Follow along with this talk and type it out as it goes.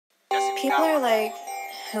People are like,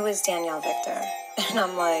 who is DanielleVictor? And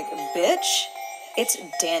I'm like, bitch, it's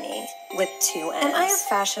Danny with 2 N's. Am I a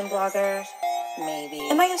fashion blogger? Maybe.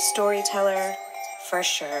 Am I a storyteller? For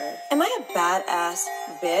sure. Am I a badass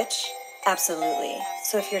bitch? Absolutely.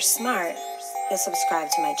 So if you're smart, you'll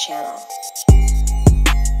subscribe to my channel.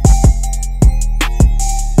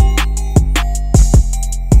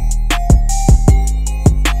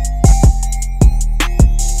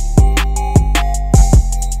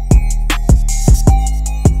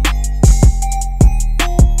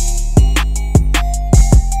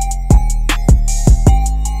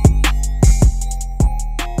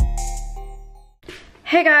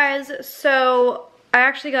 Hey guys, so I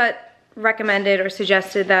actually got recommended or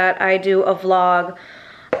suggested that I do a vlog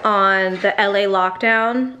on the LA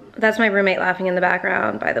lockdown. That's my roommate laughing in the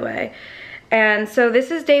background, by the way. And so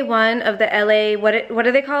this is day 1 of the LA, what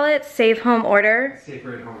do they call it? Safe home order?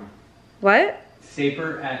 Safer at home. What?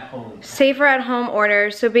 Safer at home. Safer at home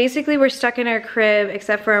order. So basically we're stuck in our crib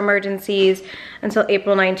except for emergencies until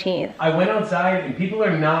April 19th. I went outside and people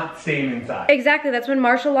are not staying inside. Exactly, that's when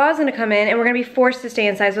martial law is gonna come in and we're gonna be forced to stay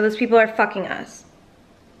inside, so those people are fucking us.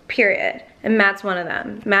 Period. And Matt's one of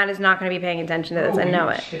them. Matt is not gonna be paying attention to this, I know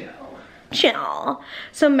it. Chill.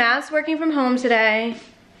 So Matt's working from home today.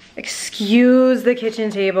 Excuse the kitchen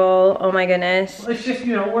table, oh my goodness. Well, it's just,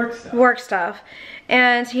 you know, work stuff. Work stuff.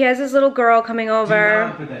 And he has this little girl coming over. Do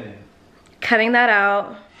not put that in. Cutting that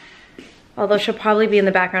out. Although she'll probably be in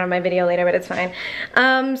the background of my video later, but it's fine.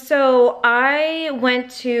 So I went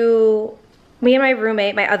to, me and my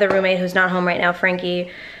roommate, my other roommate who's not home right now, Frankie,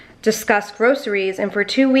 discussed groceries. And for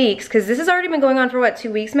 2 weeks, because this has already been going on for what,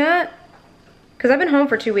 2 weeks, Matt? Because I've been home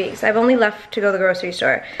for 2 weeks. I've only left to go to the grocery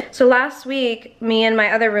store. So last week, me and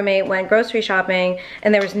my other roommate went grocery shopping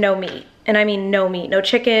and there was no meat. And I mean no meat, no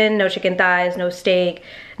chicken thighs, no steak,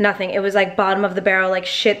 nothing. It was like bottom of the barrel, like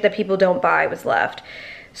shit that people don't buy was left.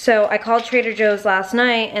 So I called Trader Joe's last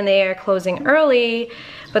night and they are closing early,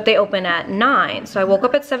 but they open at 9. So I woke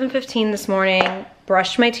up at 7:15 this morning,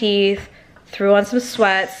 brushed my teeth, threw on some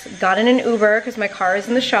sweats, got in an Uber because my car is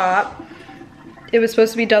in the shop. It was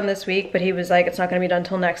supposed to be done this week, but he was like, it's not gonna be done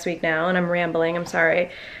till next week now, and I'm rambling, I'm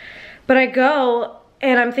sorry. But I go,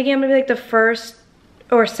 and I'm thinking I'm gonna be like the first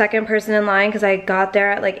or second person in line because I got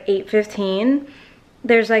there at like 8:15.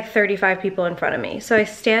 There's like 35 people in front of me. So I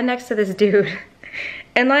stand next to this dude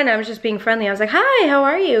in line. I was just being friendly. I was like, hi, how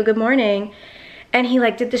are you? Good morning. And he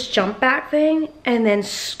like did this jump back thing and then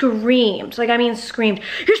screamed. Like, I mean screamed,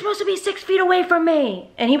 you're supposed to be 6 feet away from me.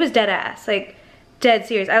 And he was dead ass, like dead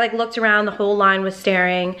serious. I like looked around, the whole line was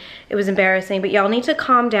staring. It was embarrassing, but y'all need to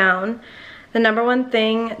calm down. The number one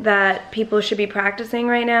thing that people should be practicing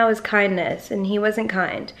right now is kindness, and he wasn't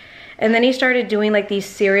kind. And then he started doing like these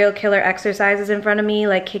serial killer exercises in front of me,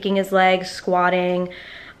 like kicking his legs, squatting.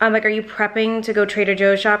 I'm like, are you prepping to go Trader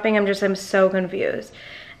Joe's shopping? I'm so confused.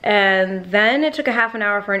 And then it took a half an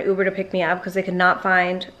hour for an Uber to pick me up because they could not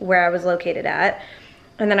find where I was located at.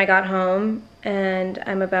 And then I got home and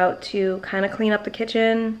I'm about to kind of clean up the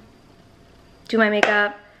kitchen, do my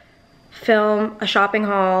makeup, film a shopping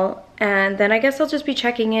haul, and then I guess I'll just be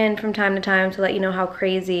checking in from time to time to let you know how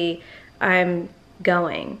crazy I'm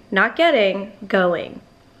going. Not getting, going.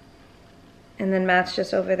 And then Matt's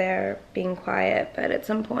just over there being quiet, but at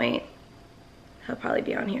some point, he'll probably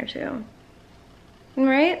be on here too. All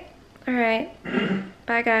right? All right.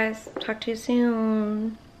 Bye guys, talk to you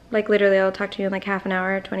soon. Like literally, I'll talk to you in like half an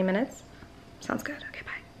hour, 20 minutes. Sounds good, okay,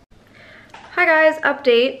 bye. Hi guys,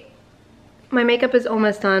 update. My makeup is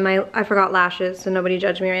almost done. I forgot lashes, so nobody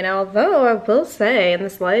judge me right now. Although I will say, in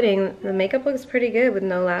this lighting, the makeup looks pretty good with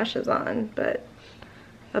no lashes on, but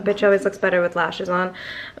a bitch always looks better with lashes on.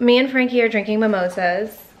 Me and Frankie are drinking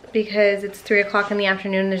mimosas because it's 3 o'clock in the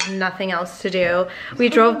afternoon and there's nothing else to do. We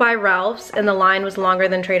drove by Ralph's and the line was longer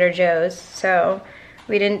than Trader Joe's, so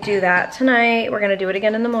we didn't do that tonight. We're gonna do it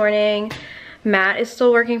again in the morning. Matt is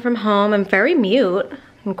still working from home. I'm very mute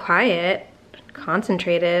and quiet,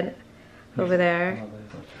 concentrated. Over there.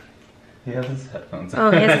 He has his headphones.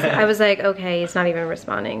 Oh, I was like, okay, he's not even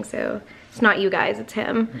responding, so it's not you guys, it's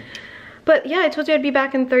him. But yeah, I told you I'd be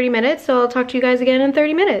back in 30 minutes, so I'll talk to you guys again in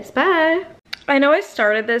 30 minutes. Bye. I know I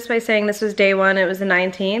started this by saying this was day 1, it was the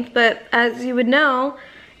 19th, but as you would know,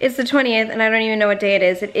 it's the 20th, and I don't even know what day it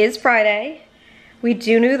is. It is Friday. We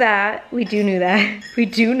do know that. We do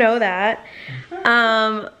know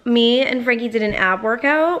that. Me and Frankie did an ab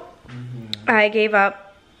workout. I gave up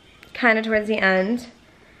kind of towards the end.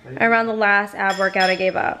 Around the last ab workout I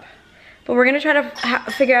gave up. But we're gonna try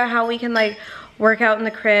to figure out how we can like work out in the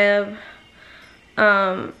crib.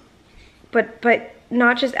 But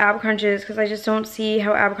not just ab crunches, because I just don't see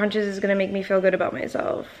how ab crunches is gonna make me feel good about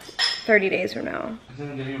myself. 30 days from now. It's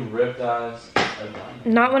gonna give you ripped ass advice.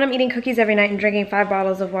 Not when I'm eating cookies every night and drinking 5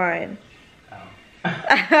 bottles of wine.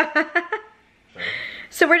 Oh.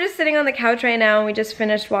 So we're just sitting on the couch right now and we just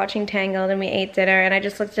finished watching Tangled and we ate dinner and I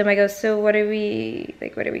just looked at him, I go, so what are we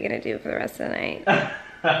gonna do for the rest of the night?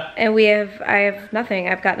 And I have nothing,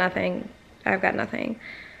 I've got nothing.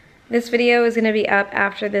 This video is gonna be up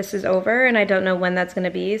after this is over and I don't know when that's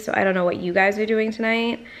gonna be, so I don't know what you guys are doing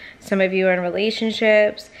tonight. Some of you are in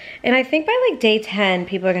relationships. And I think by like day 10,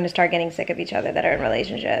 people are gonna start getting sick of each other that are in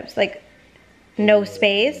relationships. Like, no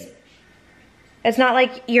space. It's not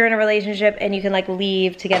like you're in a relationship and you can like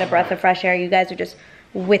leave to get a breath of fresh air. You guys are just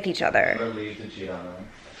with each other. Or leave to cheat on them.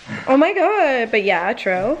 Oh my god, but yeah,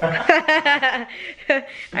 true. All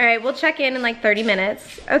right, we'll check in like 30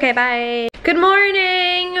 minutes. Okay, bye. Good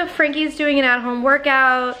morning. Frankie's doing an at-home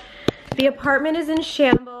workout. The apartment is in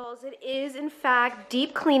shambles. It is in fact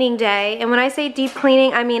deep cleaning day. And when I say deep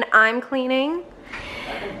cleaning, I mean I'm cleaning.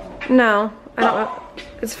 No, I don't know.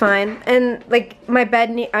 It's fine. And like my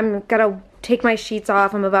bed, I'm gonna take my sheets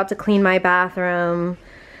off. I'm about to clean my bathroom.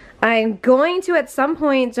 I'm going to, at some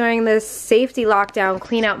point during this safety lockdown,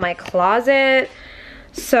 clean out my closet.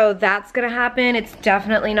 So that's gonna happen. It's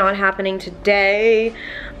definitely not happening today.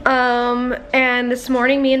 And this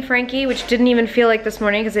morning, me and Frankie, which didn't even feel like this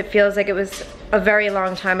morning because it feels like it was a very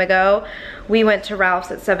long time ago, we went to Ralph's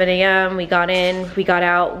at 7 a.m. We got in, we got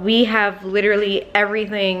out. We have literally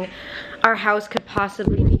everything our house could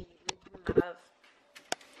possibly need.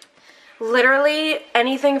 Literally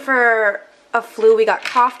anything for a flu. We got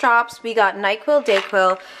cough drops, we got NyQuil,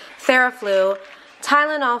 Dayquil, Theraflu,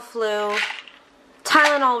 Tylenol flu,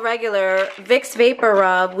 Tylenol regular, Vicks Vapor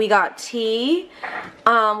Rub, we got tea,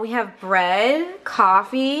 we have bread,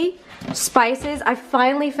 coffee, spices. I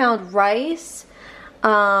finally found rice.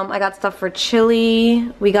 I got stuff for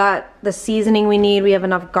chili. We got the seasoning we need. We have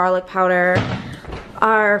enough garlic powder.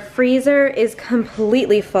 Our freezer is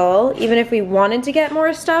completely full. Even if we wanted to get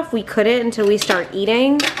more stuff, we couldn't until we start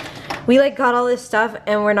eating. We like got all this stuff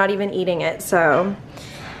and we're not even eating it, so.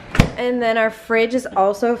 And then our fridge is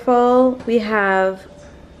also full. We have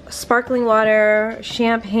sparkling water,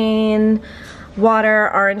 champagne,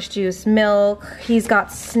 water, orange juice, milk. He's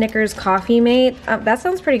got Snickers Coffee Mate. That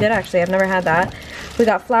sounds pretty good actually, I've never had that. We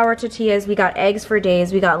got flour tortillas, we got eggs for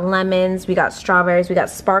days, we got lemons, we got strawberries, we got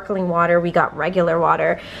sparkling water, we got regular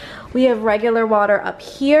water. We have regular water up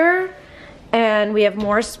here, and we have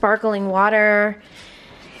more sparkling water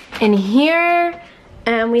in here,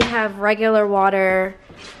 and we have regular water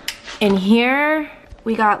in here.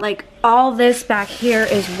 We got like all this back here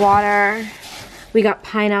is water. We got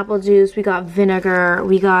pineapple juice, we got vinegar,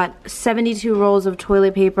 we got 72 rolls of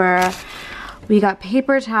toilet paper, we got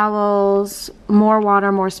paper towels, more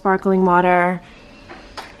water, more sparkling water.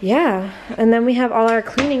 Yeah, and then we have all our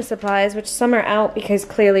cleaning supplies, which some are out because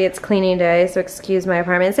clearly it's cleaning day, so excuse my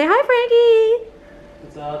apartment. Say hi, Frankie!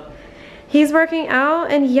 What's up? He's working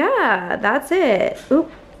out, and yeah, that's it.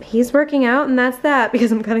 Oop, he's working out, and that's that,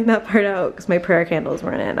 because I'm cutting that part out because my prayer candles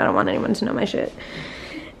weren't in. I don't want anyone to know my shit.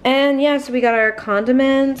 And yeah, so we got our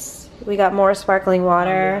condiments. We got more sparkling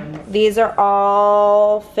water. These are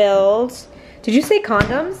all filled. Did you say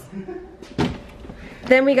condoms?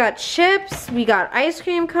 Then we got chips. We got ice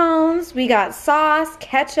cream cones. We got sauce,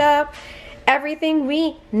 ketchup, everything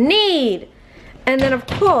we need. And then of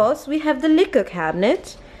course, we have the liquor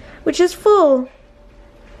cabinet, which is full.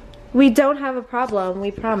 We don't have a problem, we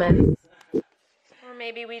promise. Or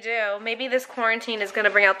maybe we do. Maybe this quarantine is gonna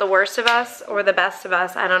bring out the worst of us or the best of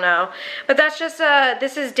us, I don't know. But that's just,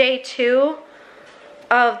 this is day 2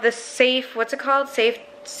 of the what's it called?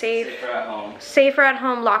 Safer at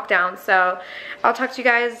home lockdown. So I'll talk to you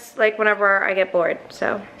guys like whenever I get bored.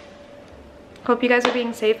 So hope you guys are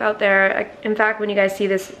being safe out there. In fact, when you guys see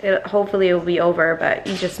this, hopefully it will be over, but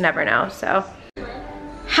you just never know, so.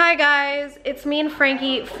 Hi guys, it's me and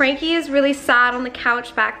Frankie. Frankie is really sad on the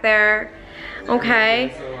couch back there.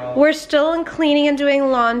 Okay, we're still in cleaning and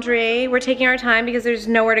doing laundry. We're taking our time because there's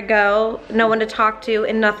nowhere to go, no one to talk to,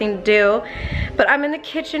 and nothing to do. But I'm in the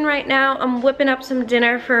kitchen right now. I'm whipping up some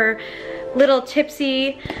dinner for little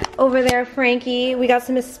Tipsy over there, Frankie. We got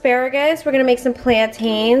some asparagus. We're gonna make some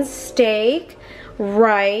plantains, steak,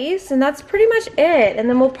 rice, and that's pretty much it. And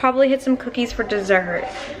then we'll probably hit some cookies for dessert.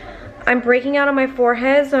 I'm breaking out on my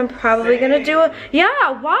forehead, so I'm probably gonna do a,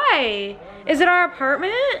 yeah, why? Is it our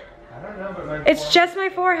apartment? I don't know, but It's just my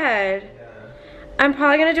forehead. Yeah. I'm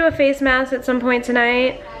probably gonna do a face mask at some point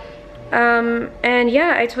tonight. And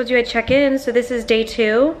yeah, I told you I'd check in, so this is day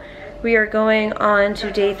 2. We are going on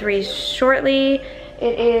to day 3 shortly.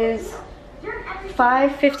 It is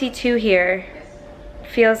 5:52 here.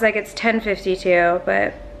 Feels like it's 10:52,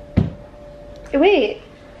 but Wait,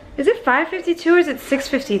 is it 5:52 or is it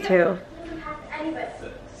 6:52?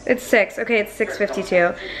 It's 6. Okay, it's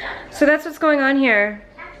 6:52. So that's what's going on here.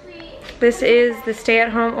 This is the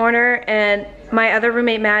stay-at-home order, and my other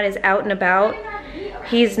roommate Matt is out and about.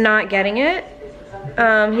 He's not getting it.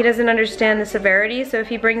 He doesn't understand the severity, so if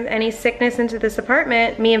he brings any sickness into this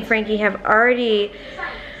apartment, me and Frankie have already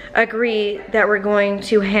agreed that we're going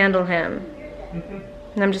to handle him.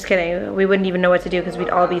 And I'm just kidding. We wouldn't even know what to do because we'd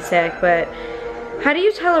all be sick, but how do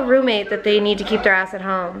you tell a roommate that they need to keep their ass at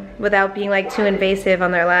home without being like too invasive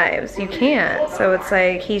on their lives? You can't. So it's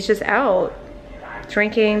like he's just out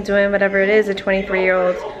drinking, doing whatever it is a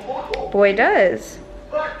 23-year-old boy does.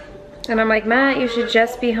 And I'm like, Matt, you should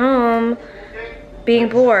just be home being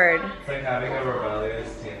bored. It's like having a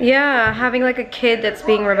rebellious teen. Yeah, having like a kid that's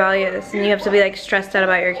being rebellious and you have to be like stressed out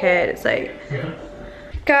about your kid. It's like,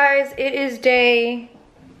 guys, it is day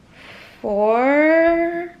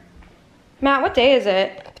 4. Matt, what day is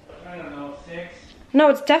it? I don't know, 6? No,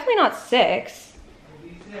 it's definitely not 6.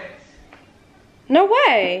 Maybe 6. No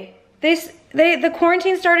way. The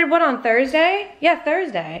quarantine started what, on Thursday? Yeah,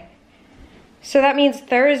 Thursday. So that means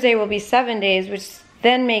Thursday will be 7 days, which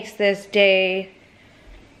then makes this day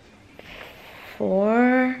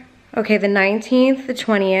 4. Okay, the 19th, the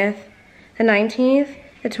 20th, the 19th,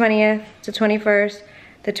 the 20th, the 21st,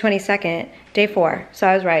 the 22nd, day 4. So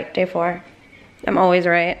I was right, day 4. I'm always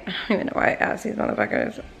right. I don't even know why I asked these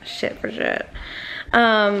motherfuckers shit for shit.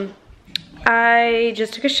 I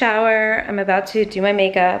just took a shower. I'm about to do my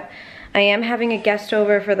makeup. I am having a guest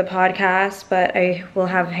over for the podcast, but I will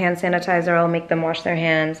have hand sanitizer. I'll make them wash their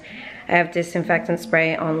hands. I have disinfectant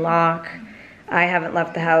spray on lock. I haven't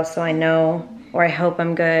left the house, so I know, or I hope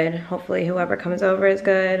I'm good. Hopefully whoever comes over is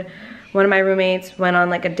good. One of my roommates went on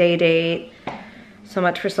like a day date. So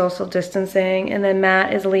much for social distancing. And then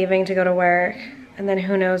Matt is leaving to go to work. And then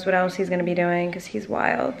who knows what else he's gonna be doing because he's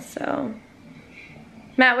wild, so.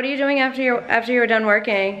 Matt, what are you doing after you're done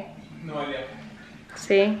working? No idea.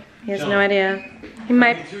 See, he has no idea.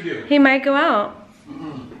 He might go out.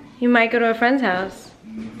 He might go to a friend's house.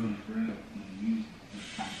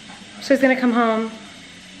 So he's gonna come home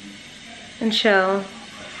and chill.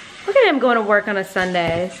 Look at him going to work on a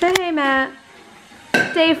Sunday. Say hey, Matt.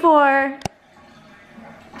 Day 4.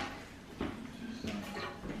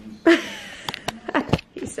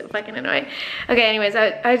 He's so fucking annoying. Okay, anyways,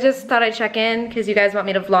 I just thought I'd check in because you guys want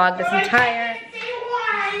me to vlog this entire.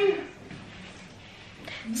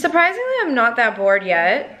 Surprisingly, I'm not that bored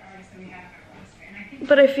yet.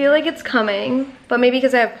 But I feel like it's coming. But maybe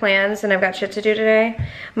because I have plans and I've got shit to do today.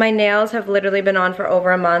 My nails have literally been on for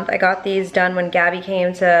over a month. I got these done when Gabby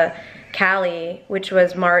came to Cali, which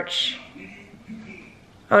was March.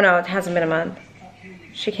 Oh no, it hasn't been a month.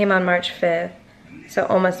 She came on March 5th. So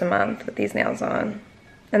almost a month with these nails on.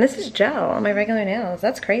 And this is gel on my regular nails.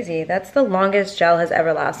 That's crazy. That's the longest gel has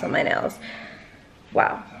ever lasted on my nails.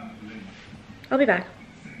 Wow. I'll be back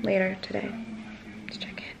later today. Let's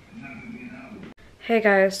check in. Hey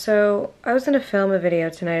guys, so I was gonna film a video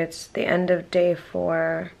tonight. It's the end of day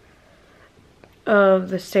 4 of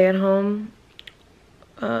the stay-at-home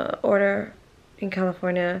order in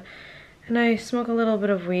California. And I smoke a little bit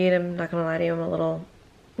of weed. I'm not gonna lie to you, I'm a little,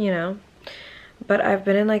 you know. But I've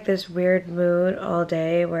been in like this weird mood all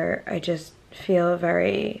day where I just feel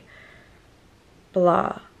very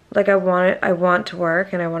blah. Like I want to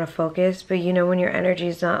work and I want to focus, but you know when your energy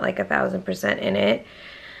is not like 1000% in it,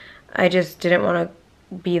 I just didn't want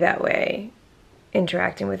to be that way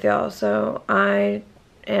interacting with y'all. So I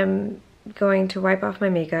am going to wipe off my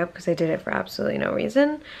makeup because I did it for absolutely no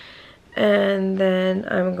reason. And then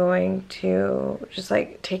I'm going to just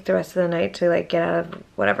like take the rest of the night to like get out of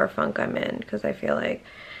whatever funk I'm in, because I feel like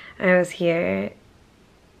I was here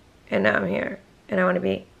and now I'm here and I want to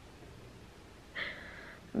be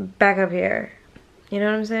back up here. You know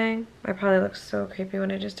what I'm saying? I probably look so creepy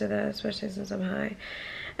when I just did that, especially since I'm high.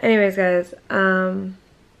 Anyways guys,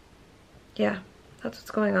 yeah, that's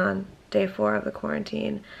what's going on. Day 4 of the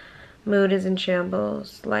quarantine. Mood is in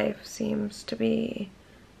shambles. Life seems to be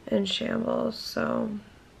in shambles, so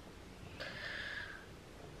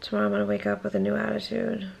tomorrow I'm gonna wake up with a new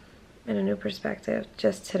attitude and a new perspective.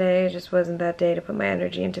 Just today just wasn't that day to put my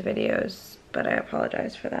energy into videos, but I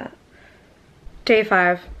apologize for that. Day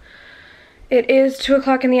 5. It is 2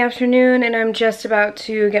 o'clock in the afternoon and I'm just about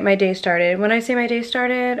to get my day started. When I say my day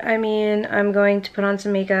started, I mean I'm going to put on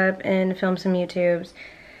some makeup and film some YouTubes,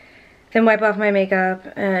 then wipe off my makeup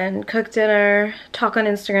and cook dinner, talk on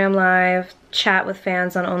Instagram Live, chat with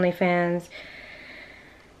fans on OnlyFans,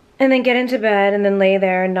 And then get into bed and then lay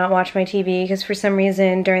there and not watch my TV because for some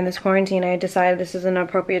reason during this quarantine I decided this is an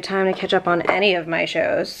appropriate time to catch up on any of my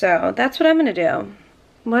shows. So that's what I'm gonna do.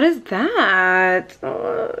 What is that?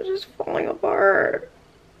 Oh, it's just falling apart.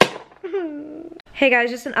 Hey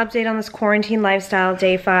guys, just an update on this quarantine lifestyle,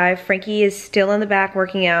 day 5. Frankie is still in the back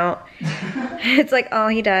working out. It's like all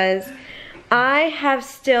he does. I'm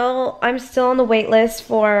still on the wait list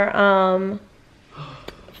for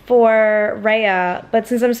Rhea, but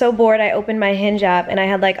since I'm so bored, I opened my Hinge app and I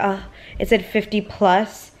had like, it said 50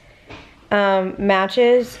 plus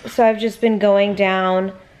matches. So I've just been going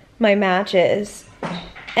down my matches.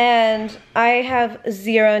 And I have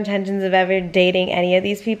zero intentions of ever dating any of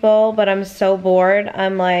these people, but I'm so bored.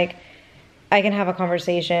 I'm like, I can have a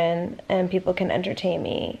conversation and people can entertain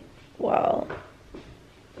me. Well,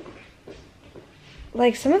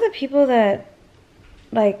 like some of the people that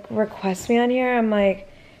like request me on here, I'm like,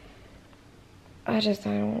 it's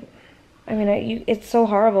so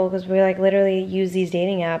horrible because we like literally use these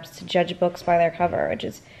dating apps to judge books by their cover, which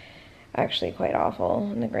is actually quite awful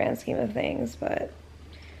in the grand scheme of things, but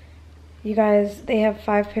you guys, they have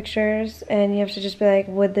 5 pictures and you have to just be like,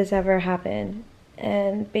 would this ever happen?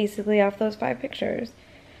 And basically off those 5 pictures,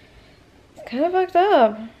 it's kind of fucked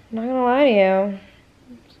up. I'm not gonna lie to you.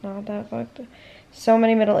 It's not that fucked up. So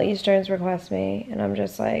many Middle Easterns request me and I'm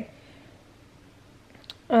just like,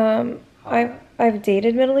 I've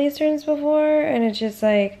dated Middle Easterns before and it's just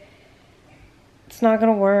like, it's not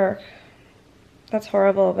gonna work. That's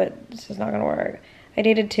horrible, but it's just not gonna work. I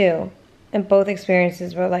dated 2 and both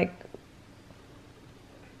experiences were like,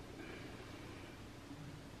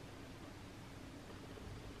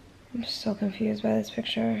 I'm so confused by this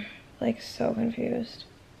picture. Like, so confused.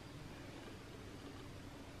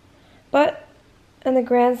 But, in the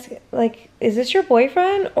grand, like, is this your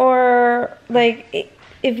boyfriend? Or, like,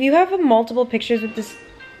 if you have multiple pictures with this...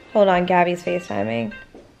 Hold on, Gabby's FaceTiming.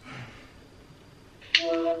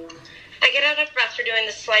 I get out of breath for doing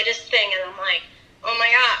the slightest thing, and I'm like, oh my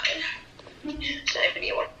god. Should I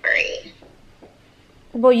be worried?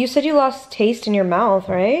 Well, you said you lost taste in your mouth,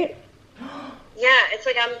 right? Yeah, it's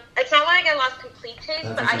like it's not like I lost complete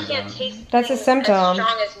taste, but I can't taste That's a things symptom. as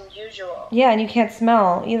strong as usual. Yeah, and you can't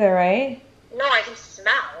smell either, right? No, I can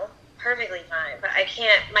smell perfectly fine, but I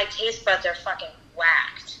can't, my taste buds are fucking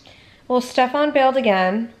whacked. Well, Stefan bailed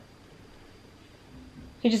again.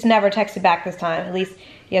 He just never texted back this time. At least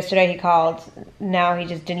yesterday he called. Now he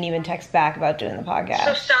just didn't even text back about doing the podcast.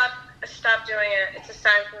 So stop doing it. It's a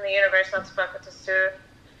sign from the universe not to fuck with the suit.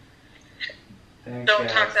 Don't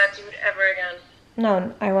talk to that dude ever again.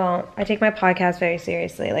 No, I won't. I take my podcast very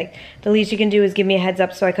seriously. Like, the least you can do is give me a heads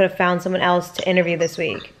up so I could have found someone else to interview this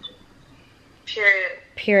week. Period.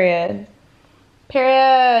 Period.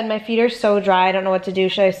 Period. My feet are so dry. I don't know what to do.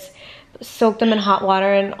 Should I soak them in hot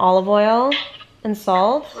water and olive oil and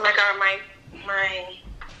salt? Oh my god, my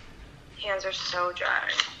hands are so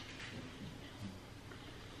dry.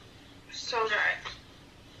 So dry.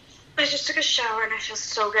 I just took a shower and I feel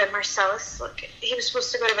so good. Marcellus, look, he was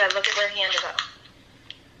supposed to go to bed. Look at where he ended up.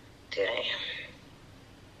 Today.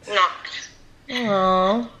 Knocked.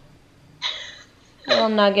 Aww. Little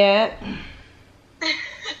nugget.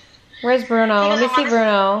 Where's Bruno? Let me see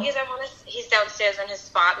Bruno. He's downstairs on his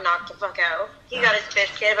spot, knocked the fuck out. He got his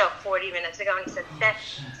biscuit about 40 minutes ago and he said,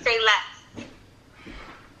 say less.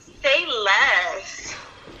 Say less.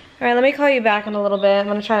 Alright, let me call you back in a little bit. I'm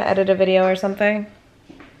gonna try to edit a video or something.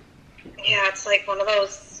 Yeah, it's like one of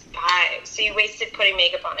those vibes. So you wasted putting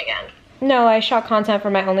makeup on again. No, I shot content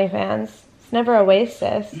for my OnlyFans. It's never a waste,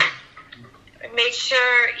 sis. Make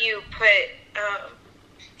sure you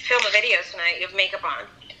film a video tonight. You have makeup on.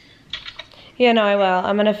 Yeah, no, I will.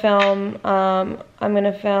 I'm gonna film, I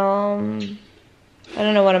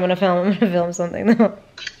don't know what I'm gonna film. I'm gonna film something though.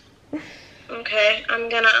 Okay, I'm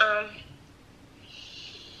gonna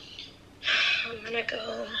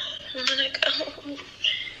go.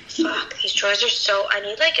 Fuck, these drawers are so, I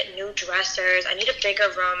need like new dressers. I need a bigger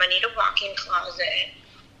room. I need a walk-in closet. I'm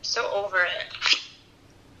so over it.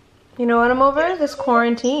 You know what I'm over? This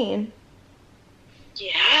quarantine.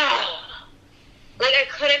 Yeah. Like, I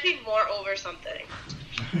couldn't be more over something.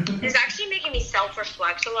 It's actually making me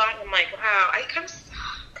self-reflect a lot. I'm like, wow, I kind of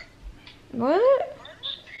suck. What?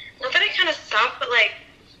 Not that I kind of suck, but like,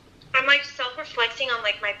 I'm like self-reflecting on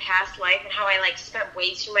like my past life and how I like spent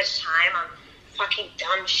way too much time on fucking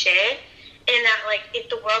dumb shit. And that like, if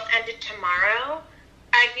the world ended tomorrow,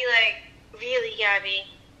 I'd be like, really, Gabby?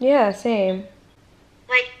 Yeah, same.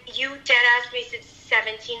 Like, you dead-ass wasted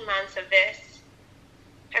 17 months of this.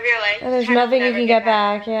 Have you realized? And there's nothing you can get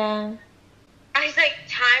back, yeah. I was like,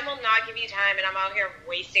 time will not give you time, and I'm out here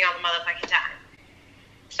wasting all the motherfucking time.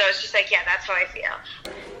 So it's just like, yeah, that's how I feel.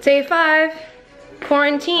 Day 5,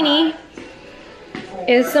 quarantini,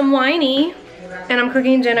 is some whiny, and I'm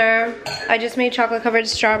cooking dinner. I just made chocolate covered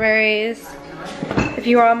strawberries. If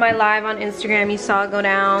you were on my live on Instagram, you saw it go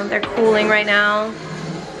down. They're cooling right now.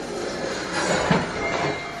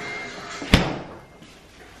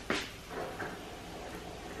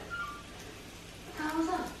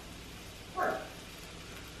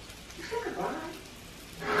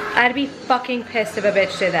 I'd be fucking pissed if a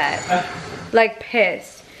bitch did that. Like,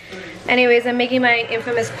 pissed. Anyways, I'm making my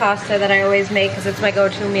infamous pasta that I always make because it's my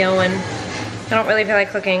go-to meal when I don't really feel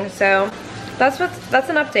like cooking. So that's an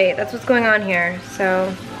update. That's what's going on here.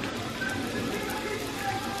 So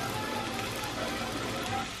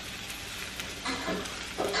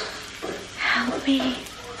help me.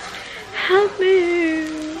 Help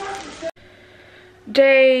me.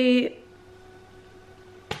 Day,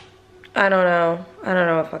 I don't know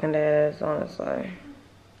what fucking day it is, honestly.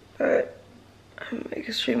 But I'm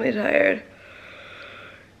extremely tired.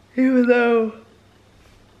 Even though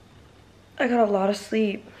I got a lot of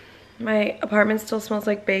sleep. My apartment still smells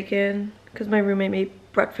like bacon because my roommate made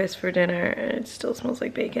breakfast for dinner and it still smells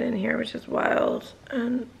like bacon in here, which is wild.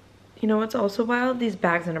 And you know what's also wild? These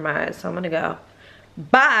bags under my eyes, so I'm gonna go.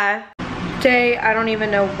 Bye! Day, I don't even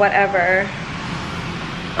know whatever.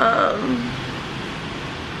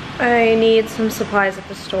 I need some supplies at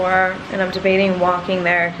the store and I'm debating walking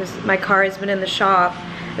there because my car has been in the shop.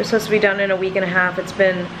 It was supposed to be done in a week and a half. It's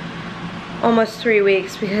been almost 3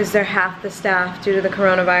 weeks because they're half the staff due to the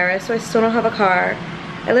coronavirus, so I still don't have a car.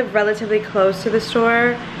 I live relatively close to the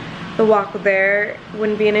store. The walk there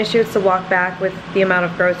wouldn't be an issue. It's the walk back with the amount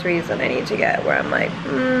of groceries that I need to get where I'm like,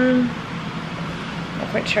 I'm not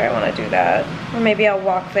quite sure I want to do that. Or maybe I'll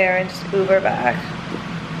walk there and just Uber back.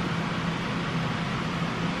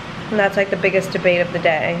 And that's like the biggest debate of the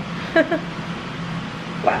day.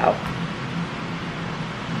 Wow.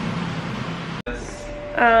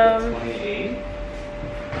 28.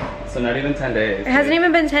 So not even 10 days. It hasn't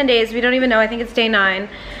even been 10 days. We don't even know. I think it's day 9.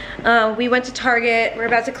 We went to Target. We're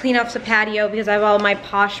about to clean off the patio because I have all my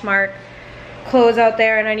Poshmark clothes out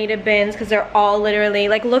there and I needed bins because they're all literally,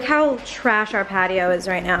 like, look how trash our patio is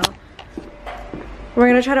right now. We're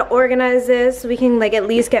gonna try to organize this so we can, like, at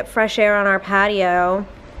least get fresh air on our patio.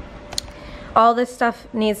 All this stuff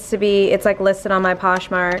needs to be, it's like listed on my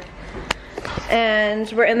Poshmark.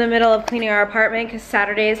 And we're in the middle of cleaning our apartment because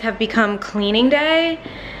Saturdays have become cleaning day.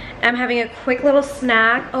 I'm having a quick little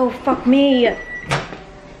snack. Oh, fuck me.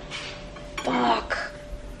 Fuck.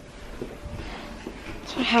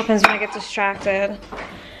 That's what happens when I get distracted.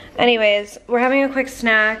 Anyways, we're having a quick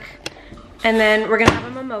snack and then we're gonna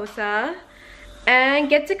have a mimosa and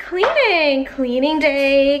get to cleaning. Cleaning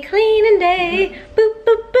day, cleaning day. Boop,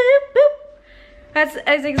 boop, boop, boop. That's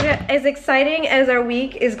as exciting as our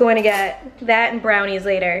week is going to get. That and brownies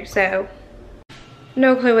later, so.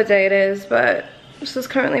 No clue what day it is, but this is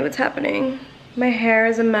currently what's happening. My hair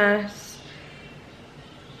is a mess.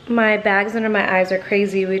 My bags under my eyes are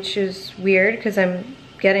crazy, which is weird because I'm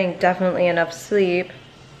getting definitely enough sleep.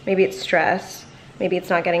 Maybe it's stress. Maybe it's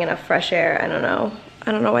not getting enough fresh air, I don't know.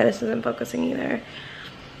 I don't know why this isn't focusing either.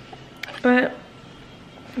 But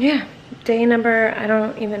yeah, day number, I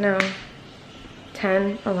don't even know.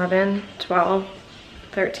 10, 11, 12,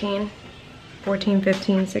 13, 14,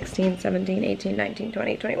 15, 16, 17, 18, 19,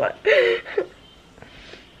 20, 21.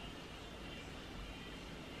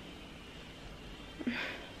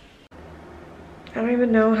 I don't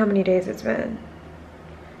even know how many days it's been.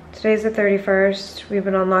 Today's the 31st. We've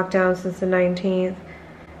been on lockdown since the 19th.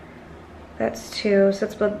 That's 2,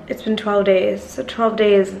 so it's been 12 days. So 12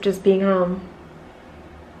 days of just being home.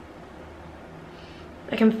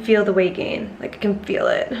 I can feel the weight gain, like I can feel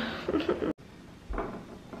it.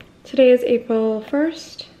 Today is April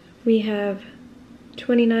 1st. We have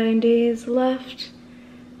 29 days left.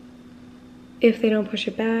 If they don't push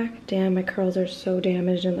it back. Damn, my curls are so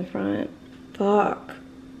damaged in the front. Fuck.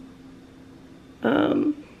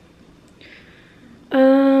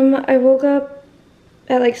 I woke up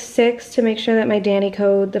at like 6 to make sure that my Danny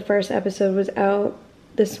Code, the first episode, was out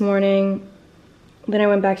this morning. Then I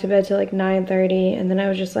went back to bed till like 9:30 and then I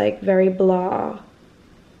was just like very blah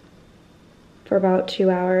for about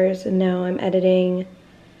 2 hours, and now I'm editing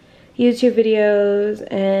YouTube videos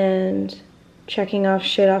and checking off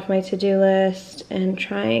shit off my to-do list and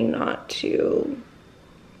trying not to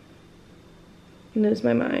lose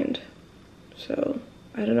my mind. So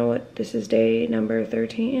I don't know what this is, day number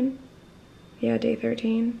 13. Yeah, day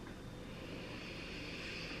 13.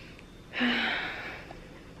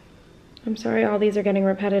 I'm sorry all these are getting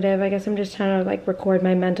repetitive. I guess I'm just trying to like record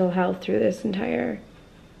my mental health through this entire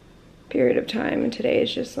period of time, and today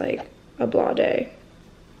is just like a blah day.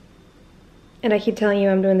 And I keep telling you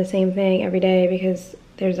I'm doing the same thing every day because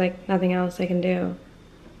there's like nothing else I can do.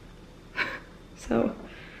 So,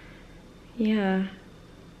 yeah.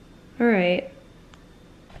 All right.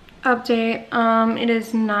 Update, it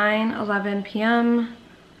is 9:11 p.m.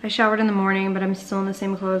 I showered in the morning, but I'm still in the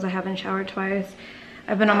same clothes. I haven't showered twice.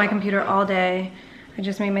 I've been on my computer all day. I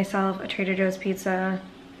just made myself a Trader Joe's pizza.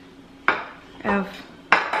 I have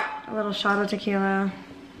a little shot of tequila,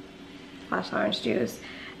 / orange juice.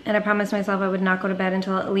 And I promised myself I would not go to bed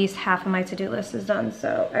until at least half of my to-do list is done.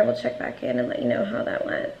 So I will check back in and let you know how that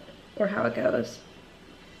went or how it goes.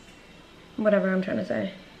 Whatever I'm trying to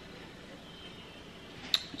say.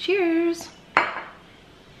 Cheers.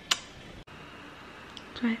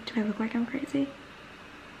 Do I look like I'm crazy?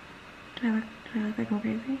 Do I look like I'm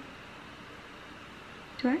crazy?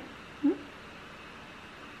 Do I? I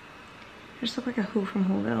just look like a who from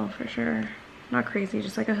Whoville for sure. Not crazy,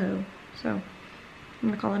 just like a who. So I'm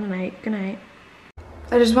gonna call it a night. Good night.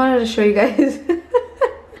 I just wanted to show you guys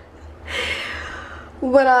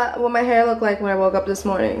what my hair looked like when I woke up this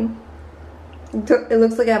morning. It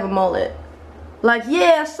looks like I have a mullet. Like,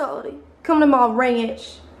 yeah, Shorty, come to my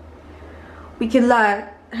ranch. We could like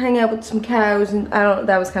hang out with some cows and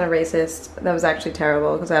that was kind of racist. That was actually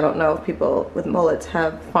terrible because I don't know if people with mullets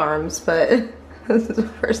have farms, but this is the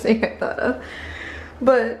first thing I thought of.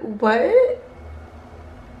 But what?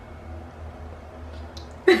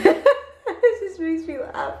 This just makes me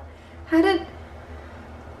laugh. How did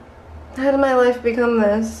my life become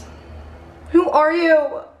this? Who are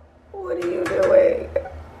you? What are you doing?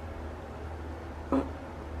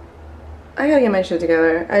 I gotta get my shit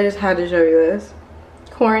together. I just had to show you this.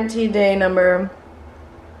 Quarantine day number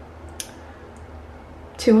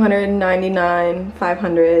 299,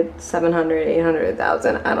 500, 700, 800,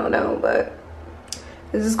 1,000. I don't know, but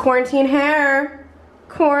this is quarantine hair.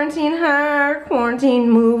 Quarantine hair. Quarantine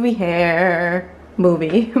movie hair.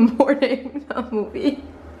 Movie. Morning, not movie.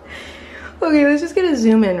 Okay, let's just get a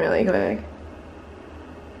zoom in really quick.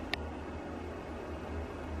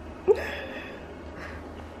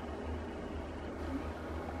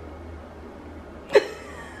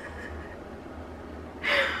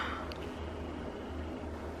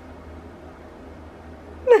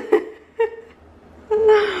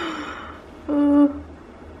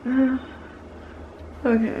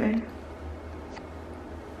 Okay.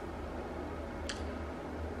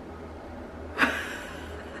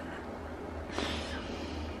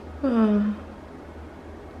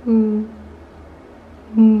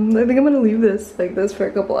 I think I'm gonna leave this like this for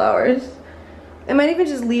a couple hours. I might even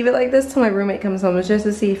just leave it like this till my roommate comes home just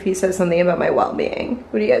to see if he says something about my well-being.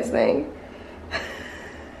 What do you guys think?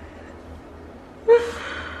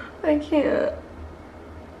 I can't.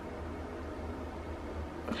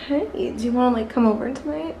 Hey, do you want to like come over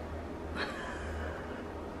tonight?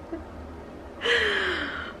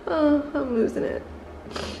 Oh, I'm losing it.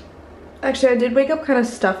 Actually, I did wake up kind of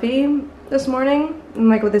stuffy this morning, and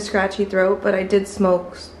like with a scratchy throat, but I did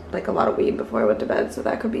smoke like a lot of weed before I went to bed, so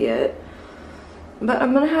that could be it. But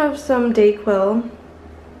I'm gonna have some Dayquil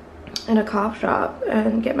in a cough drop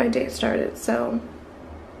and get my day started, so.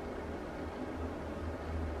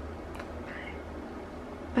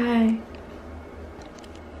 Bye.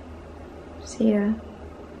 See ya.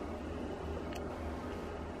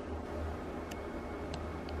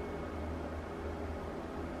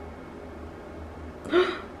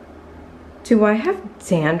 Do I have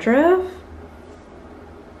dandruff?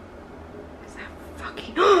 Is that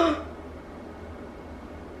fucking...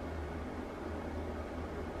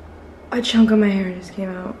 A chunk of my hair just came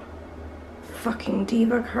out. Fucking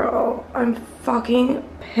diva curl. I'm fucking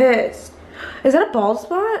pissed. Is that a bald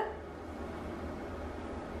spot?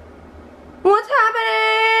 What's happening?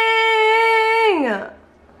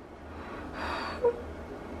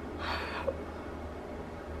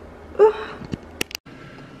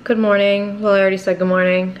 Good morning. Well, I already said good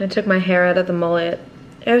morning. I took my hair out of the mullet.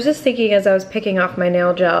 I was just thinking as I was picking off my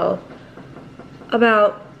nail gel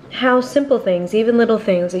about how simple things, even little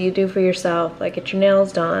things that you do for yourself, like get your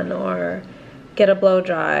nails done or get a blow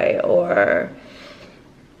dry or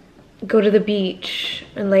go to the beach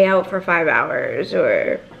and lay out for 5 hours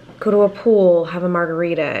or go to a pool, have a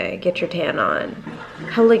margarita, get your tan on.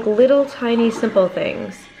 How like little tiny simple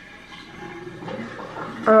things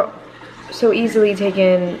are so easily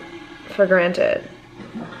taken for granted.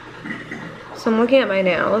 So I'm looking at my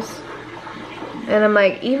nails and I'm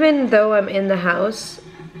like, even though I'm in the house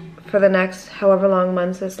for the next however long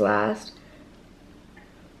months this lasts,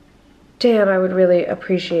 damn, I would really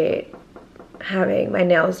appreciate having my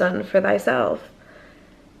nails done for thyself.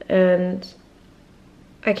 And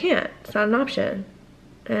I can't. It's not an option.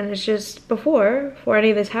 And it's just before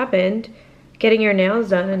any of this happened, getting your nails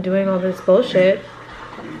done and doing all this bullshit,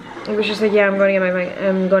 it was just like, yeah, I'm going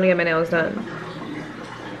to get my nails done.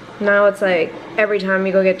 Now it's like every time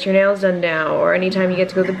you go get your nails done now, or anytime you get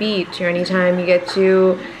to go to the beach, or anytime you get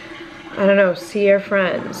to, I don't know, see your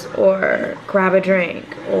friends or grab a drink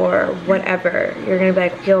or whatever, you're gonna be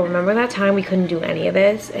like, yo, remember that time we couldn't do any of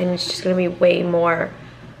this? And it's just gonna be way more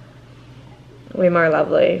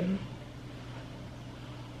lovely.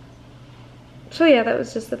 So yeah, that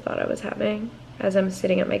was just the thought I was having as I'm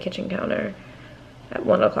sitting at my kitchen counter at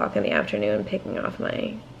 1 o'clock in the afternoon picking off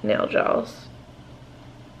my nail gels,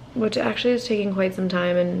 which actually is taking quite some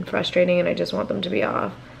time and frustrating, and I just want them to be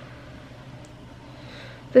off.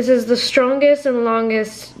 This is the strongest and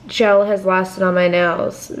longest gel has lasted on my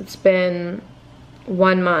nails. It's been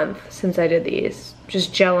 1 month since I did these.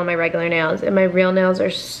 Just gel on my regular nails. And my real nails are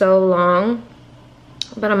so long,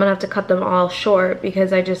 but I'm gonna have to cut them all short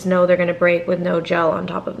because I just know they're gonna break with no gel on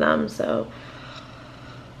top of them, so.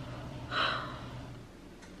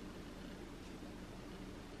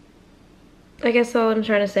 I guess all I'm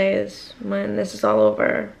trying to say is when this is all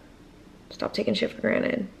over, stop taking shit for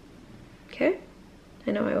granted, okay?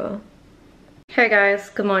 I know I will. Hey guys,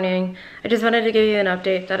 good morning. I just wanted to give you an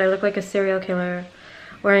update that I look like a serial killer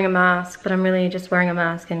wearing a mask, but I'm really just wearing a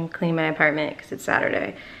mask and cleaning my apartment because it's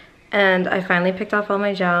Saturday. And I finally picked off all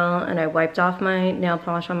my gel and I wiped off my nail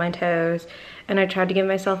polish on my toes, and I tried to give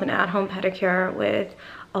myself an at-home pedicure with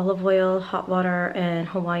olive oil, hot water, and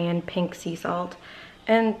Hawaiian pink sea salt.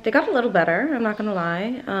 And they got a little better, I'm not gonna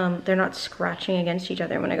lie. They're not scratching against each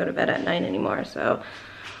other when I go to bed at night anymore, so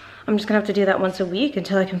I'm just gonna have to do that once a week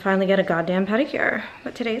until I can finally get a goddamn pedicure.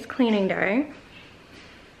 But today's cleaning day.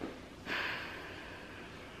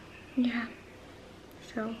 Yeah,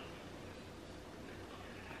 so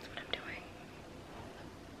that's what I'm doing.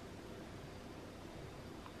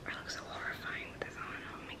 I look so horrifying with this on,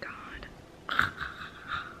 oh my god.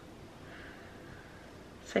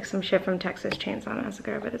 It's like some shit from Texas Chainsaw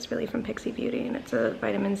Massacre, but it's really from Pixie Beauty, and it's a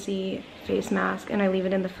vitamin C face mask, and I leave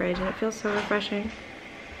it in the fridge and it feels so refreshing.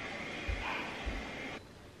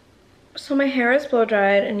 So my hair is blow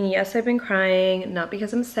dried, and yes, I've been crying, not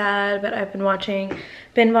because I'm sad, but I've been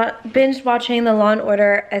binge watching the Law &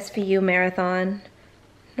 Order SVU marathon,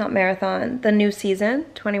 not marathon, the new season,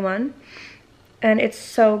 21, and it's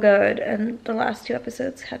so good, and the last 2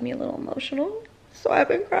 episodes had me a little emotional, so I've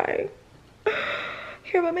been crying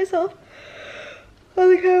here by myself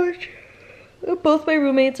on the couch. Both my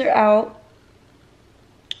roommates are out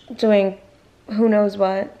doing who knows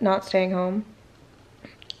what, not staying home.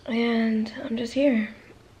 And I'm just here.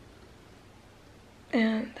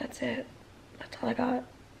 And that's it. That's all I got.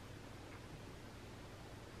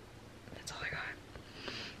 That's all I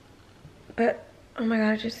got. But, oh my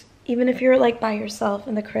god, just, even if you're like by yourself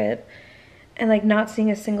in the crib and like not seeing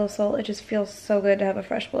a single soul, it just feels so good to have a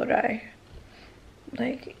fresh blow dry.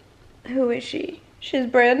 Like, who is she? She's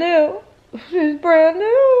brand new. She's brand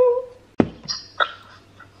new.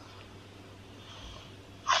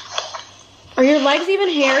 Are your legs even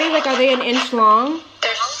hairy? Like, are they an inch long?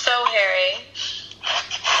 They're so hairy.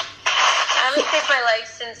 I haven't shaved my legs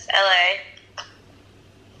since LA.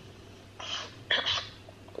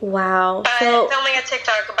 Wow. So, filming a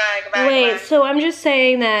TikTok. Goodbye. Wait, so I'm just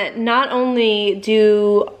saying that not only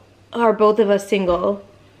are both of us single,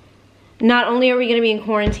 not only are we going to be in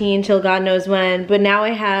quarantine till God knows when, but now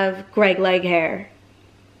I have gray leg hair.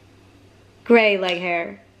 Gray leg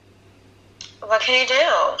hair. What can you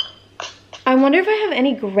do? I wonder if I have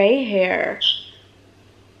any gray hair.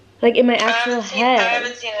 Like in my actual head. I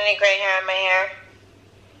haven't seen any gray hair in my hair.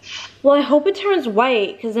 Well, I hope it turns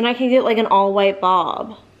white, because then I can get like an all-white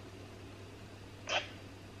bob.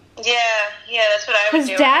 Yeah, that's what I would do.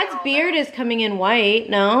 Because Dad's beard is coming in white,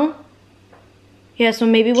 no? Yeah, so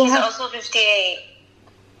maybe we'll have... He's also 58.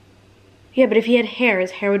 Yeah, but if he had hair, his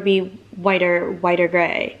hair would be whiter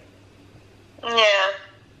gray. Yeah.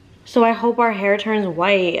 So I hope our hair turns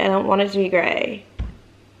white. I don't want it to be gray.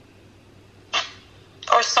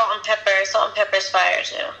 Or salt and pepper. Salt and pepper's fire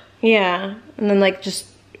too. Yeah, and then like just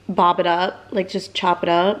bob it up, like just chop it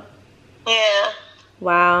up. Yeah.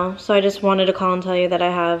 Wow, so I just wanted to call and tell you that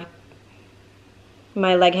I have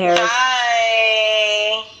my leg hair.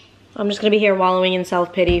 Bye. I'm just gonna be here wallowing in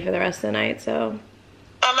self-pity for the rest of the night, so.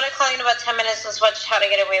 I'm gonna call you in about 10 minutes. Let's watch How to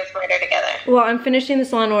Get Away with Murder together. Well, I'm finishing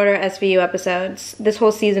this Law & Order SVU episodes. This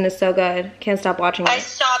whole season is so good. Can't stop watching it. I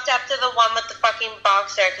stopped after the one with the fucking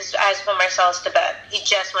boxer because I just put Marcellus to bed. He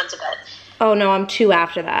just went to bed. Oh no, I'm 2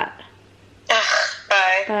 after that.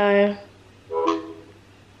 Bye. Bye.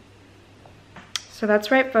 So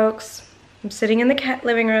that's right, folks. I'm sitting in the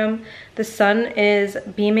living room. The sun is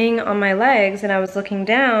beaming on my legs and I was looking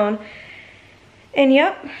down and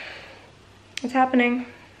yep, it's happening.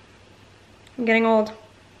 I'm getting old.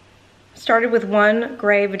 Started with one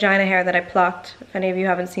gray vagina hair that I plucked. If any of you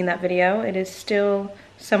haven't seen that video, it is still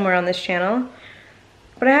somewhere on this channel.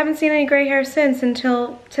 But I haven't seen any gray hair since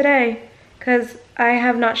until today because I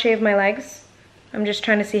have not shaved my legs. I'm just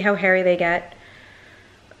trying to see how hairy they get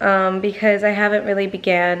because I haven't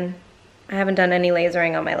done any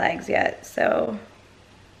lasering on my legs yet, so.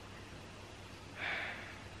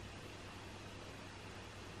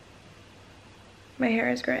 My hair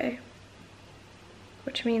is gray,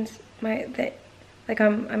 which means I'm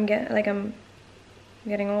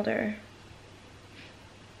getting older.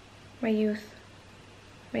 My youth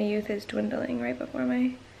is dwindling right before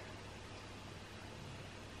my.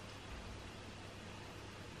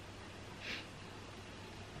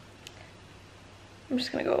 I'm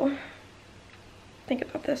just gonna go think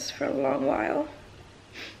about this for a long while.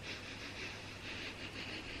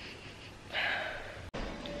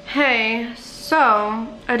 Hey, so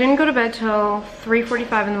I didn't go to bed till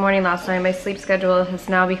 3:45 in the morning last night. My sleep schedule has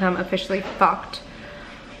now become officially fucked.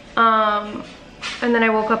 And then I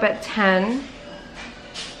woke up at 10.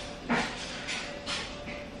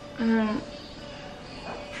 And then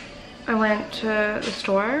I went to the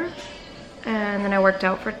store and then I worked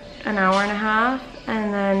out for an hour and a half.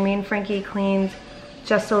 And then me and Frankie cleaned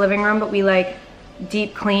just the living room, but we like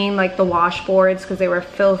deep cleaned like the washboards because they were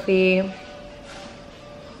filthy.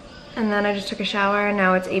 And then I just took a shower and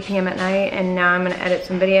now it's 8 p.m. at night and now I'm gonna edit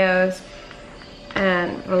some videos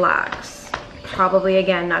and relax. Probably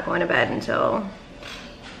again not going to bed until,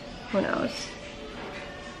 who knows.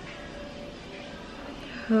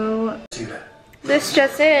 This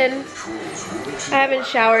just in, I haven't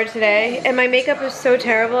showered today and my makeup is so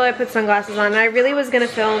terrible. I put sunglasses on and I really was gonna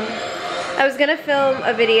film,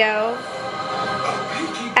 a video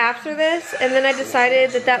after this and then I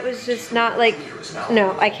decided that that was just not like,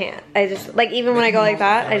 no, I can't. I just, like even when I go like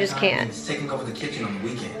that, I just can't.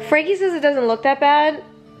 Frankie says it doesn't look that bad.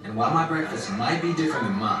 And while my breakfast might be different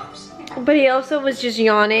than mom's, but he also was just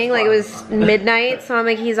yawning, like it was midnight, so I'm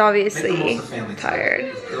like, he's obviously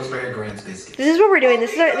tired. This is what we're doing.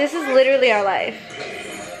 This is literally our life.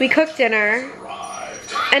 We cook dinner,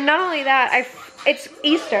 and not only that, it's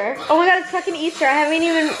Easter. Oh my god, it's fucking Easter. I haven't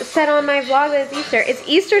even said on my vlog that it's Easter. It's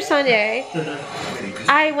Easter Sunday.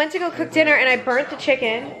 I went to go cook dinner and I burnt the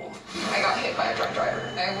chicken. I got hit by a drunk driver.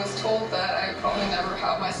 I was told that I would probably never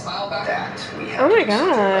have my smile back. Oh my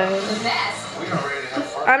god.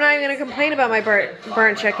 I'm not even gonna complain about my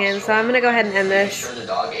burnt chicken, so I'm gonna go ahead and end this.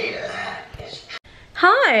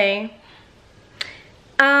 Hi.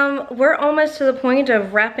 We're almost to the point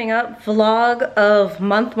of wrapping up vlog of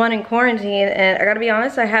month 1 in quarantine, and I gotta be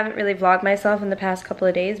honest, I haven't really vlogged myself in the past couple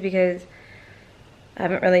of days because I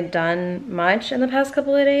haven't really done much in the past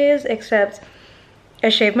couple of days, except I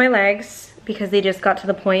shaved my legs because they just got to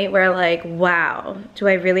the point where like, wow, do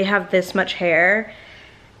I really have this much hair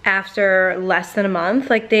after less than a month?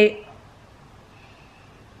 Like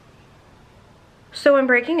so I'm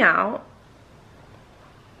breaking out.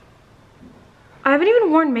 I haven't even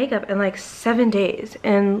worn makeup in like 7 days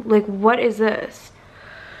and like, what is this?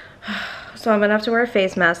 So I'm gonna have to wear a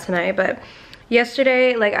face mask tonight, but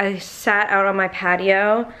yesterday, like I sat out on my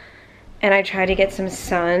patio and I tried to get some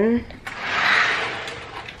sun.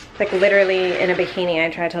 Like literally in a bikini, I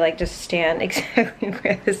tried to like just stand exactly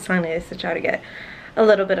where the sun is to try to get a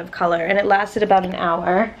little bit of color, and it lasted about an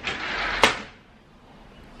hour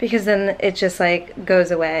because then it just like goes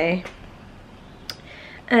away.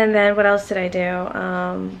 And then what else did I do?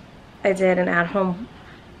 I did an at-home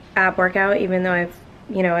ab workout, even though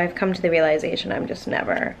I've come to the realization I'm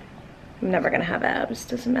never gonna have abs.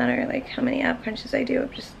 Doesn't matter like how many ab crunches I do.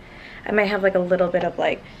 I might have like a little bit of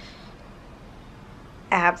like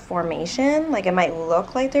ab formation. Like it might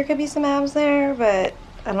look like there could be some abs there, but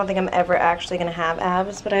I don't think I'm ever actually gonna have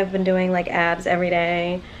abs. But I've been doing like abs every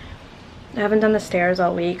day. I haven't done the stairs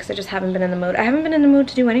all week because I just haven't been in the mood. I haven't been in the mood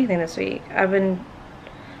to do anything this week. I've been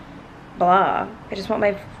blah. I just want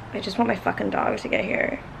my fucking dog to get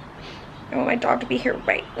here. I want my dog to be here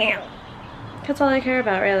right now. That's all I care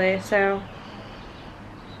about really. So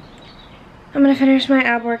I'm gonna finish my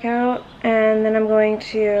ab workout and then I'm going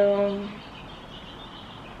to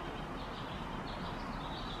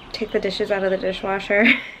take the dishes out of the dishwasher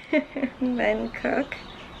and then cook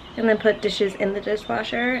and then put dishes in the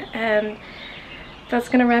dishwasher, and that's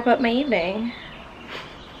gonna wrap up my evening.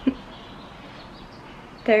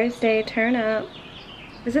 Thursday turn up.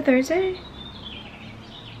 Is it Thursday?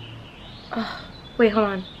 Oh, wait, hold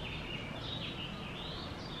on.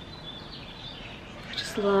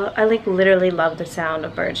 just love, I like literally love the sound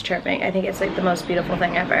of birds chirping. I think it's like the most beautiful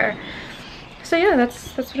thing ever. So yeah,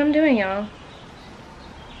 that's what I'm doing, y'all.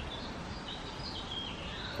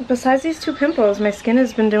 Besides these 2 pimples, my skin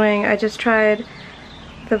has been doing, I just tried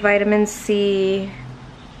the vitamin C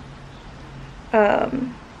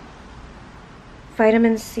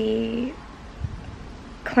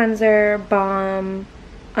cleanser balm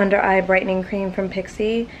under eye brightening cream from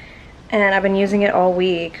Pixie, and I've been using it all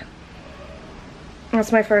week.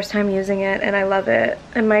 That's my first time using it and I love it.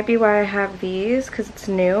 It might be why I have these, because it's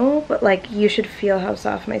new, but like you should feel how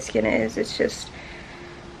soft my skin is. It's just,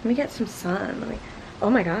 let me get some sun. Let me, oh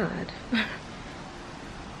my god.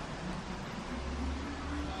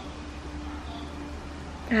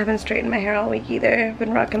 I haven't straightened my hair all week either. I've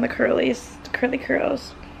been rocking the curly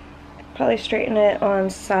curls. Probably straighten it on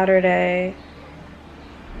Saturday,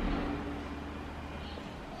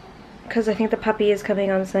 because I think the puppy is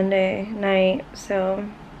coming on Sunday night. So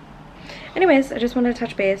anyways, I just wanted to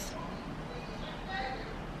touch base.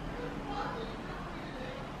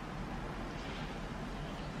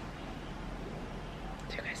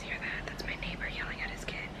 Do you guys hear that? That's my neighbor yelling at his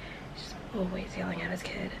kid. He's always yelling at his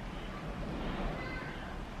kid.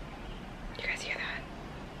 Do you guys hear that?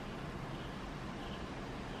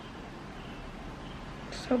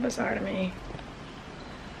 So bizarre to me.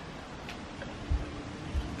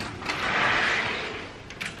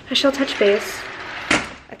 I shall touch base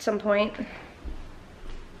at some point.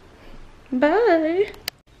 Bye.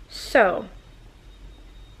 So,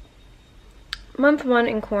 month 1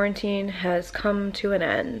 in quarantine has come to an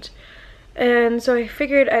end. And so I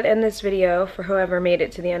figured I'd end this video, for whoever made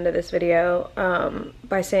it to the end of this video,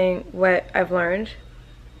 by saying what I've learned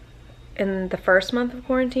in the first month of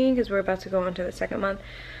quarantine, because we're about to go on to the second month.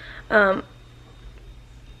 I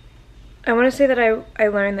want to say that I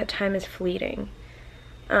learned that time is fleeting.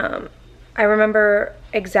 I remember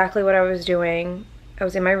exactly what I was doing. I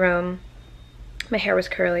was in my room. My hair was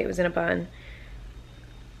curly. It was in a bun.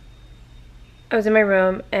 I was in my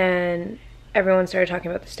room and everyone started talking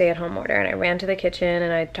about the stay-at-home order, and I ran to the kitchen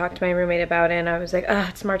and I talked to my roommate about it, and I was like, oh,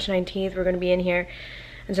 it's March 19th. We're going to be in here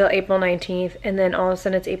until April 19th, and then all of a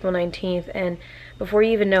sudden it's April 19th, and before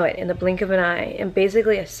you even know it, in the blink of an eye, in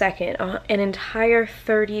basically a second, an entire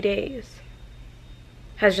 30 days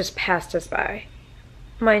has just passed us by.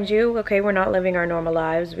 Mind you, okay, we're not living our normal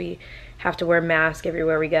lives. We have to wear masks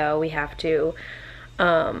everywhere we go. We have to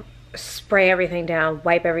spray everything down,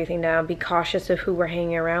 wipe everything down, be cautious of who we're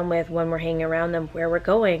hanging around with, when we're hanging around them, where we're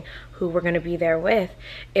going, who we're going to be there with,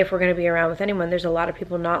 if we're going to be around with anyone. There's a lot of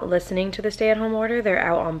people not listening to the stay-at-home order. They're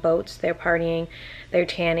out on boats, they're partying, they're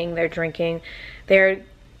tanning, they're drinking, they're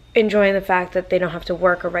enjoying the fact that they don't have to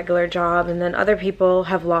work a regular job, and then other people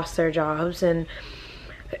have lost their jobs, and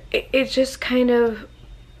it just kind of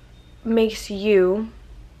makes you,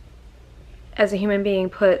 as a human being,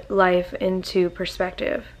 put life into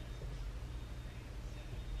perspective.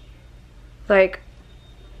 Like,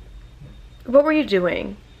 what were you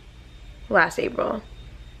doing last April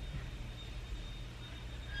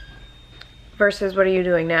versus what are you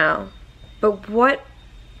doing now? But what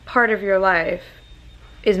part of your life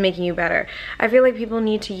is making you better? I feel like people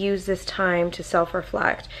need to use this time to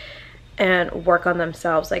self-reflect and work on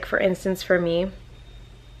themselves. Like, for instance, for me,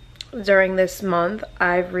 during this month,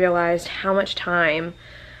 I've realized how much time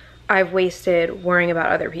I've wasted worrying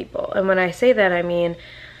about other people. And when I say that, I mean,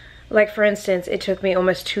 like, for instance, it took me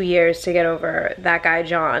almost 2 years to get over that guy,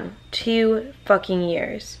 John. 2 fucking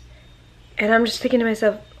years. And I'm just thinking to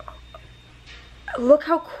myself, look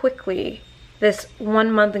how quickly this 1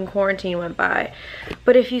 month in quarantine went by.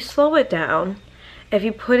 But if you slow it down, if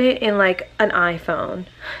you put it in like an iPhone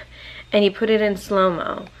and you put it in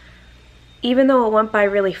slow-mo, even though it went by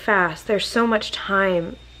really fast, there's so much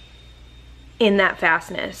time in that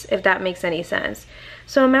fastness, if that makes any sense.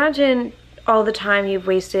 So imagine all the time you've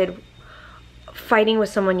wasted fighting with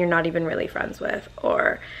someone you're not even really friends with,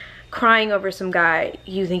 or crying over some guy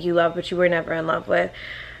you think you love but you were never in love with,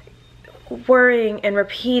 worrying and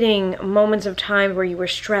repeating moments of time where you were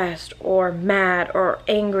stressed or mad or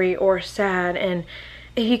angry or sad. And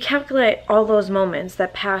if you calculate all those moments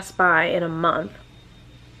that pass by in a month,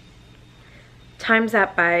 times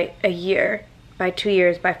that by a year, by 2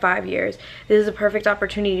 years, by 5 years, this is a perfect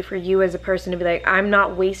opportunity for you as a person to be like, I'm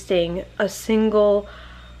not wasting a single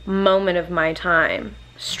moment of my time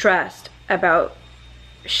stressed about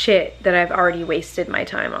shit that I've already wasted my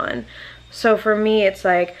time on. So for me, it's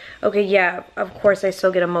like, okay, yeah, of course I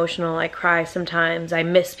still get emotional, I cry sometimes, I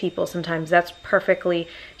miss people sometimes, that's perfectly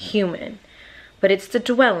human. But it's the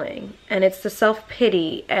dwelling, and it's the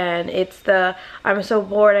self-pity, and it's the, I'm so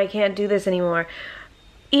bored, I can't do this anymore.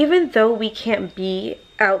 even though we can't be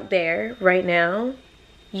out there right now,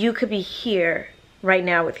 you could be here right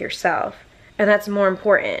now with yourself. And that's more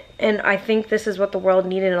important. And I think this is what the world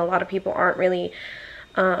needed, and a lot of people aren't really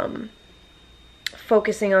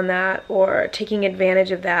focusing on that or taking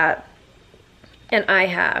advantage of that. And I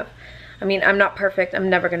have. I mean, I'm not perfect. I'm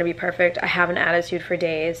never going to be perfect. I have an attitude for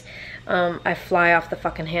days. I fly off the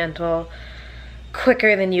fucking handle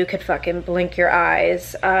quicker than you could fucking blink your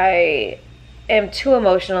eyes. I am too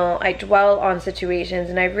emotional. I dwell on situations,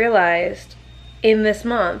 and I realized in this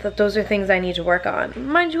month that those are things I need to work on.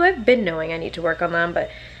 Mind you, I've been knowing I need to work on them, but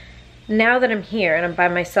now that I'm here and I'm by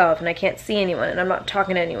myself and I can't see anyone and I'm not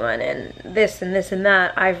talking to anyone and this and this and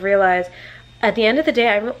that, I've realized at the end of the day,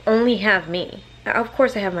 I only have me. Of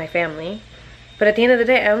course I have my family, but at the end of the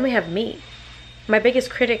day, I only have me. My biggest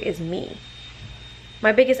critic is me.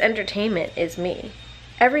 My biggest entertainment is me.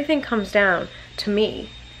 Everything comes down to me.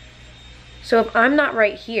 So if I'm not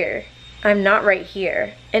right here, I'm not right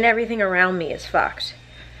here, and everything around me is fucked.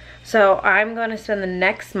 So I'm going to spend the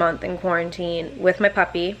next month in quarantine with my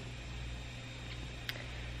puppy,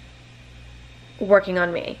 working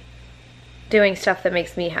on me, doing stuff that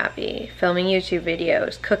makes me happy, filming YouTube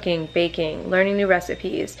videos, cooking, baking, learning new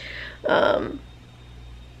recipes,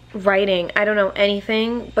 writing, I don't know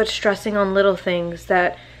anything, but stressing on little things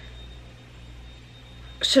that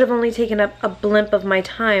should have only taken up a blimp of my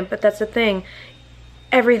time. But that's the thing,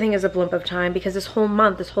 everything is a blimp of time, because this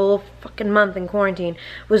whole fucking month in quarantine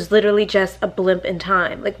was literally just a blimp in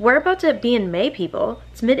time. Like, we're about to be in May, people.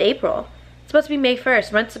 It's mid-April. It's about to be May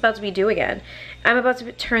 1st. Rent's about to be due again. I'm about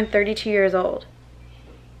to turn 32 years old.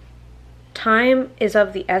 Time is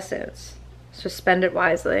of the essence, so spend it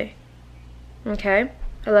wisely. Okay?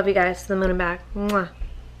 I love you guys. To the moon and back. Mwah.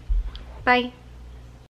 Bye.